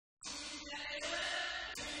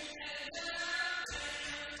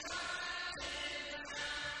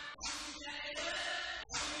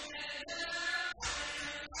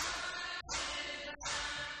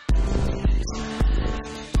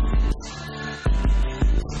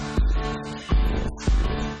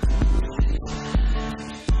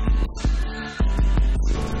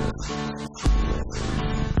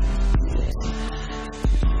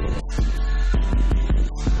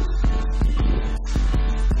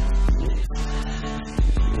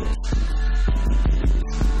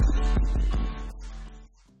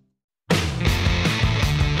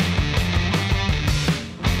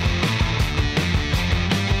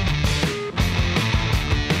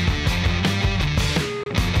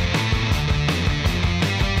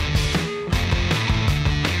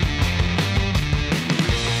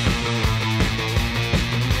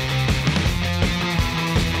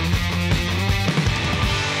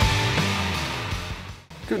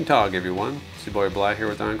Guten Tag, everyone. It's your boy Bly here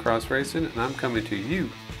with IronCross Racing, and I'm coming to you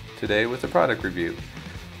today with a product review.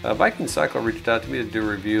 Viking Cycle reached out to me to do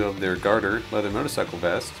a review of their Gardar Leather Motorcycle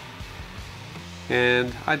Vest,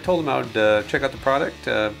 and I told them I would check out the product,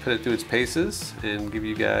 put it through its paces, and give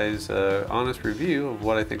you guys an honest review of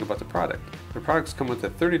what I think about the product. The products come with a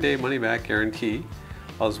 30-day money-back guarantee,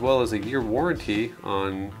 as well as a year warranty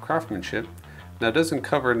on craftsmanship. Now, it doesn't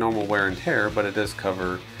cover normal wear and tear, but it does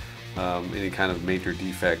cover any kind of major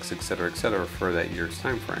defects, etc., for that year's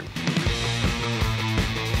time frame.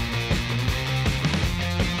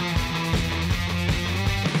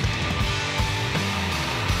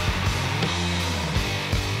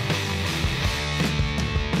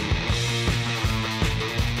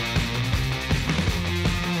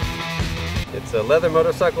 It's a leather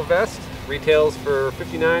motorcycle vest, retails for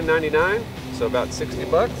 $59.99, so about 60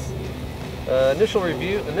 bucks.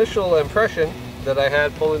 Initial impression that I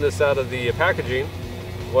had pulling this out of the packaging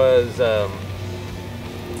was the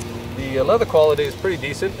leather quality is pretty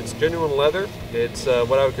decent. It's genuine leather. It's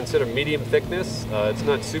what I would consider medium thickness. It's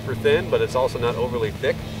not super thin, but it's also not overly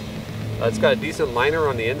thick. It's got a decent liner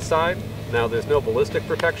on the inside. Now, there's no ballistic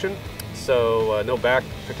protection, so no back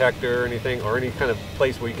protector or anything, or any kind of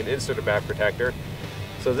place where you can insert a back protector.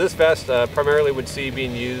 So this vest primarily would see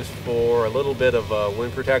being used for a little bit of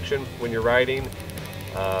wind protection when you're riding,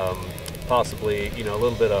 possibly a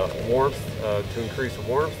little bit of warmth to increase the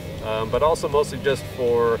warmth, but also mostly just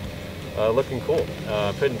for looking cool.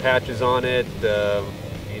 Putting patches on it,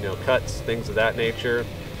 cuts, things of that nature.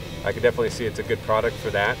 I could definitely see it's a good product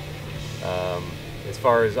for that. As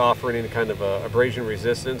far as offering any kind of abrasion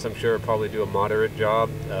resistance, I'm sure it'd probably do a moderate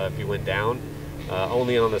job if you went down.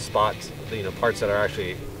 Only on the spots, parts that are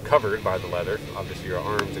actually covered by the leather. Obviously your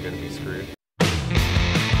arms are going to be screwed.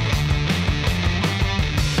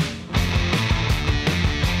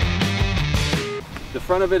 The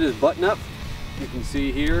front of it is button up. You can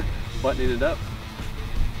see here, buttoning it up.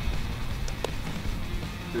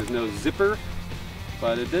 There's no zipper,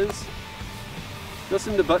 but it does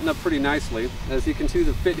seem to button up pretty nicely. As you can see,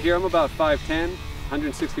 the fit here, I'm about 5'10",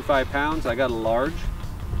 165 pounds. I got a large.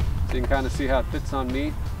 So you can kind of see how it fits on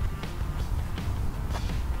me.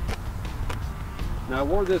 Now, I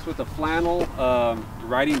wore this with a flannel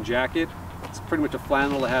riding jacket. It's pretty much a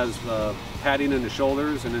flannel that has padding in the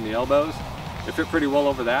shoulders and in the elbows. It fit pretty well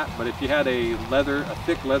over that, but if you had a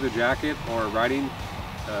thick leather jacket or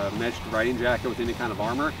a meshed riding jacket with any kind of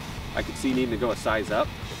armor, I could see needing to go a size up.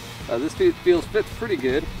 This fits pretty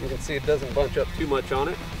good. You can see it doesn't bunch up too much on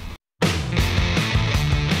it.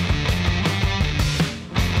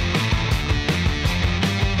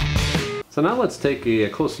 So now let's take a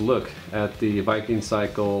closer look at the Viking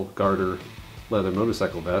Cycle Gardar Leather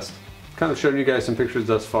Motorcycle Vest. Kind of showing you guys some pictures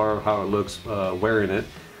thus far of how it looks wearing it.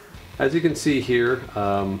 As you can see here,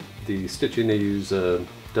 the stitching, they use a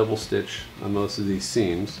double stitch on most of these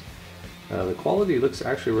seams. The quality looks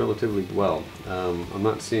actually relatively well. I'm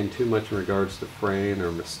not seeing too much in regards to fraying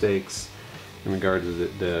or mistakes in regards to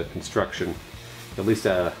the construction, at least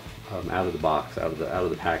out of the box, out of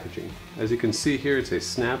the packaging. As you can see here, it's a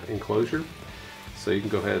snap enclosure, so you can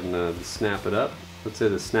go ahead and snap it up. Let's say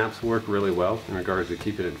the snaps work really well in regards to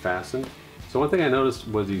keeping it fastened. So one thing I noticed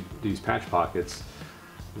was these patch pockets,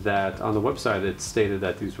 that on the website it stated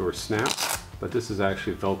that these were snaps, but this is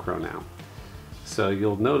actually Velcro now. So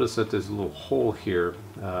you'll notice that there's a little hole here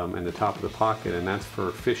in the top of the pocket, and that's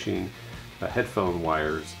for fishing headphone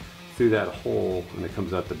wires through that hole, and it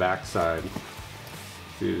comes out the back side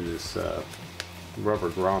through this rubber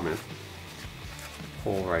grommet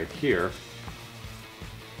hole right here.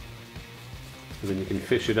 And then you can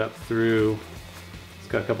fish it up through. It's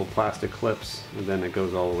got a couple plastic clips, and then it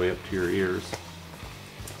goes all the way up to your ears.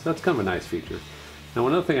 So that's kind of a nice feature. Now,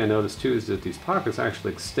 one other thing I noticed too is that these pockets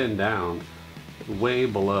actually extend down way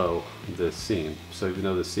below this seam. So even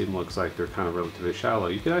though the seam looks like they're kind of relatively shallow,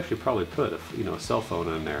 you could actually probably put a cell phone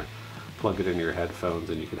in there, plug it into your headphones,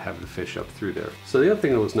 and you could have it fish up through there. So the other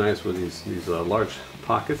thing that was nice with these large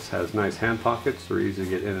pockets, has nice hand pockets, they're easy to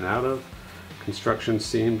get in and out of. Construction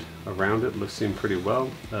seamed around it, seemed pretty well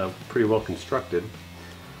constructed.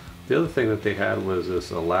 The other thing that they had was this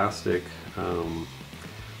elastic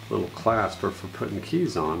little clasp for putting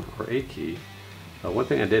keys on, or a key. One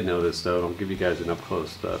thing I did notice, though, and I'll give you guys an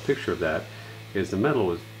up-close picture of that, is the metal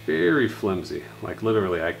was very flimsy. Like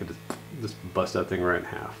literally, I could just bust that thing right in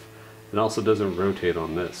half. It also doesn't rotate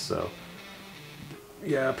on this, so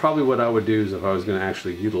yeah, probably what I would do is, if I was going to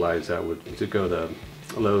actually utilize that, would to go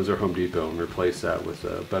to Lowe's or Home Depot and replace that with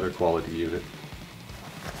a better quality unit.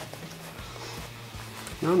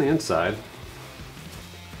 Now on the inside,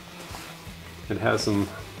 it has some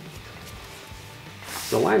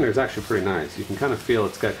The liner is actually pretty nice. You can kind of feel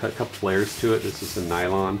it's got a couple layers to it. This is a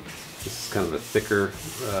nylon. This is kind of a thicker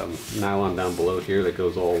nylon down below here that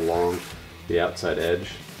goes all along the outside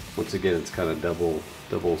edge. Once again, it's kind of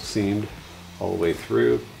double seamed all the way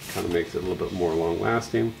through. Kind of makes it a little bit more long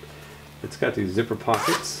lasting. It's got these zipper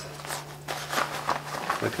pockets.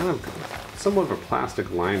 That kind of somewhat of a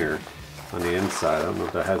plastic liner on the inside. I don't know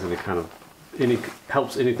if that has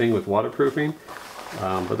helps anything with waterproofing,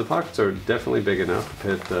 but the pockets are definitely big enough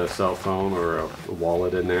to fit a cell phone or a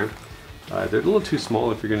wallet in there. They're a little too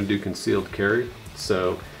small if you're going to do concealed carry,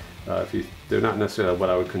 so they're not necessarily what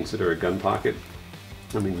I would consider a gun pocket.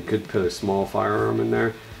 I mean, you could put a small firearm in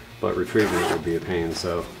there, but retrieving it would be a pain,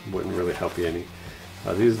 so it wouldn't really help you any.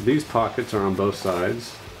 These pockets are on both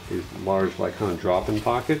sides, these large, like, kind of drop-in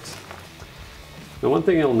pockets. Now, one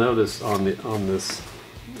thing you'll notice on this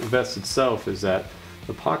vest itself is that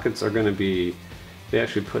the pockets are going to be, they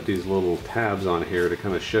actually put these little tabs on here to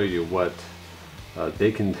kind of show you what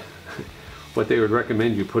what they would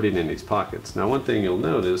recommend you putting in these pockets. Now, one thing you'll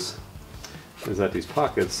notice is that these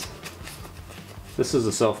pockets, this is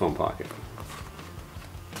a cell phone pocket.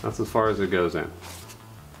 That's as far as it goes in.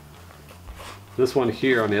 This one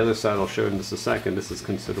here on the other side, I'll show in just a second, this is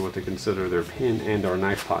considered what they consider their pin and or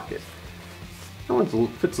knife pocket. That one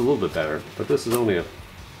fits a little bit better, but this is only about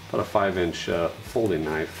a 5-inch folding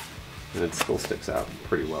knife, and it still sticks out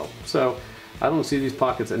pretty well. So I don't see these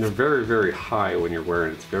pockets, and they're very, very high when you're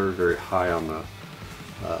wearing it. It's very, very high on the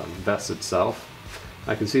vest itself.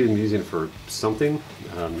 I can see them using it for something.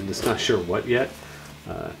 Just not sure what yet.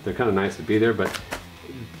 They're kind of nice to be there, but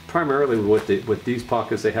primarily with these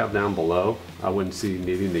pockets they have down below, I wouldn't see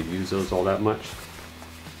needing to use those all that much.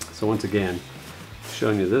 So once again,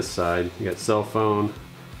 showing you this side, you got cell phone,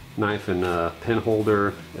 knife and pen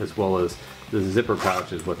holder, as well as the zipper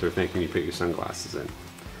pouch is what they're thinking you put your sunglasses in.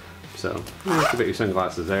 So you can put your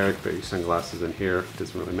sunglasses there, you can put your sunglasses in here, it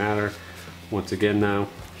doesn't really matter. Once again now,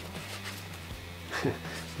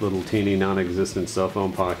 little teeny non-existent cell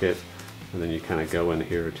phone pocket, and then you kind of go in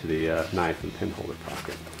here to the knife and pin holder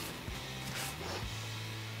pocket.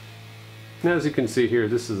 Now, as you can see here,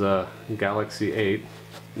 this is a Galaxy 8,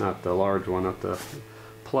 not the large one, not the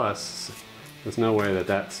Plus. There's no way that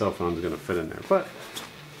that cell phone is going to fit in there, but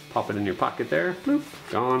pop it in your pocket there, bloop,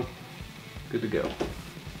 gone, good to go.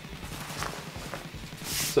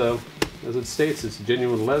 So, as it states, it's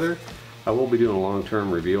genuine leather. I will be doing a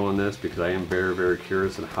long-term review on this because I am very, very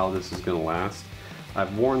curious on how this is going to last.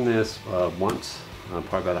 I've worn this once,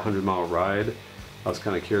 probably about a 100-mile ride. I was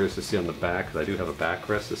kind of curious to see on the back, because I do have a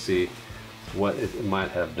backrest, to see what it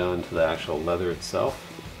might have done to the actual leather itself.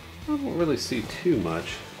 I don't really see too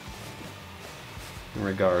much in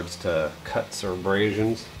regards to cuts or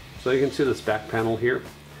abrasions. So you can see this back panel here.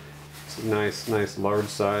 It's a nice large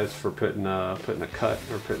size for putting a cut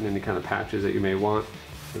or putting any kind of patches that you may want.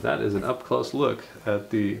 But that is an up-close look at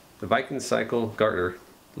the Viking Cycle Gardar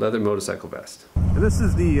Leather Motorcycle Vest. And this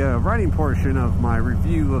is the riding portion of my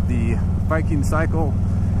review of the Viking Cycle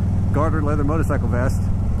Gardar Leather Motorcycle Vest.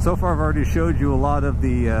 So far I've already showed you a lot of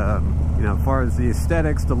the, as far as the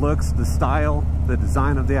aesthetics, the looks, the style, the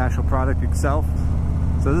design of the actual product itself.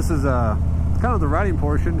 So this is kind of the riding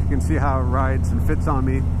portion. You can see how it rides and fits on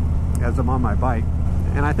me as I'm on my bike.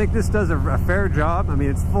 And I think this does a fair job. I mean,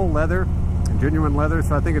 it's full leather, genuine leather,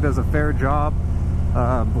 so I think it does a fair job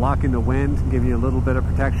blocking the wind, giving you a little bit of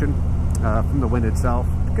protection from the wind itself.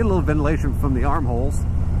 Get a little ventilation from the armholes,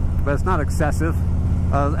 but it's not excessive.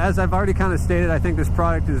 As I've already kind of stated, I think this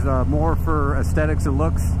product is more for aesthetics and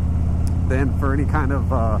looks than for any kind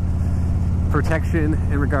of protection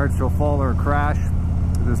in regards to a fall or a crash.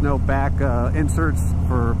 There's no back inserts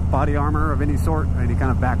for body armor of any sort, any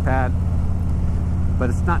kind of back pad. But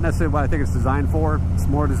it's not necessarily what I think it's designed for. It's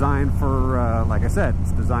more designed for, like I said,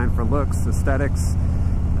 it's designed for looks, aesthetics,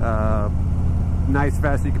 nice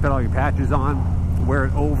vest you can put all your patches on, wear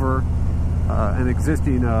it over an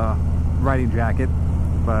existing riding jacket.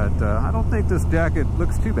 But I don't think this jacket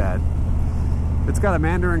looks too bad. It's got a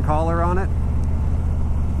Mandarin collar on it.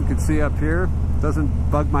 You can see up here,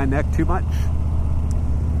 doesn't bug my neck too much.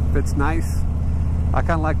 Fits nice. I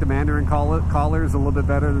kind of like the Mandarin collars a little bit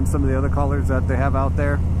better than some of the other collars that they have out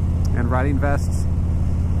there and riding vests.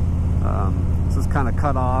 This is kind of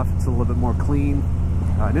cut off. It's a little bit more clean.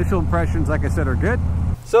 Initial impressions, like I said, are good.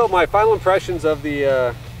 So my final impressions of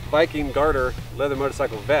the Viking Gardar Leather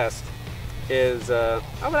Motorcycle Vest is I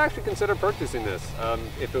would actually consider purchasing this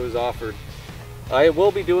if it was offered. I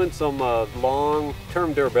will be doing some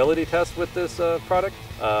long-term durability tests with this product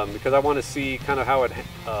because I want to see kind of how it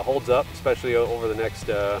holds up, especially over the next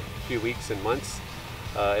few weeks and months.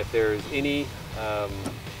 If there's any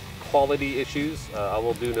quality issues, I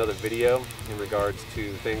will do another video in regards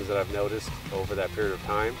to things that I've noticed over that period of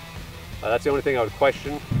time. That's the only thing I would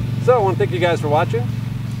question. So I want to thank you guys for watching.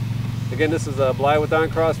 Again, this is Bly with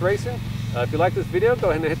IronCross Racing. If you like this video, go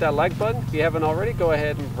ahead and hit that like button. If you haven't already, go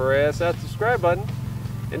ahead and press that subscribe button.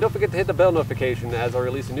 And don't forget to hit the bell notification as I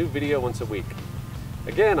release a new video once a week.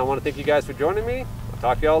 Again, I want to thank you guys for joining me. I'll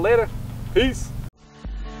talk to y'all later. Peace.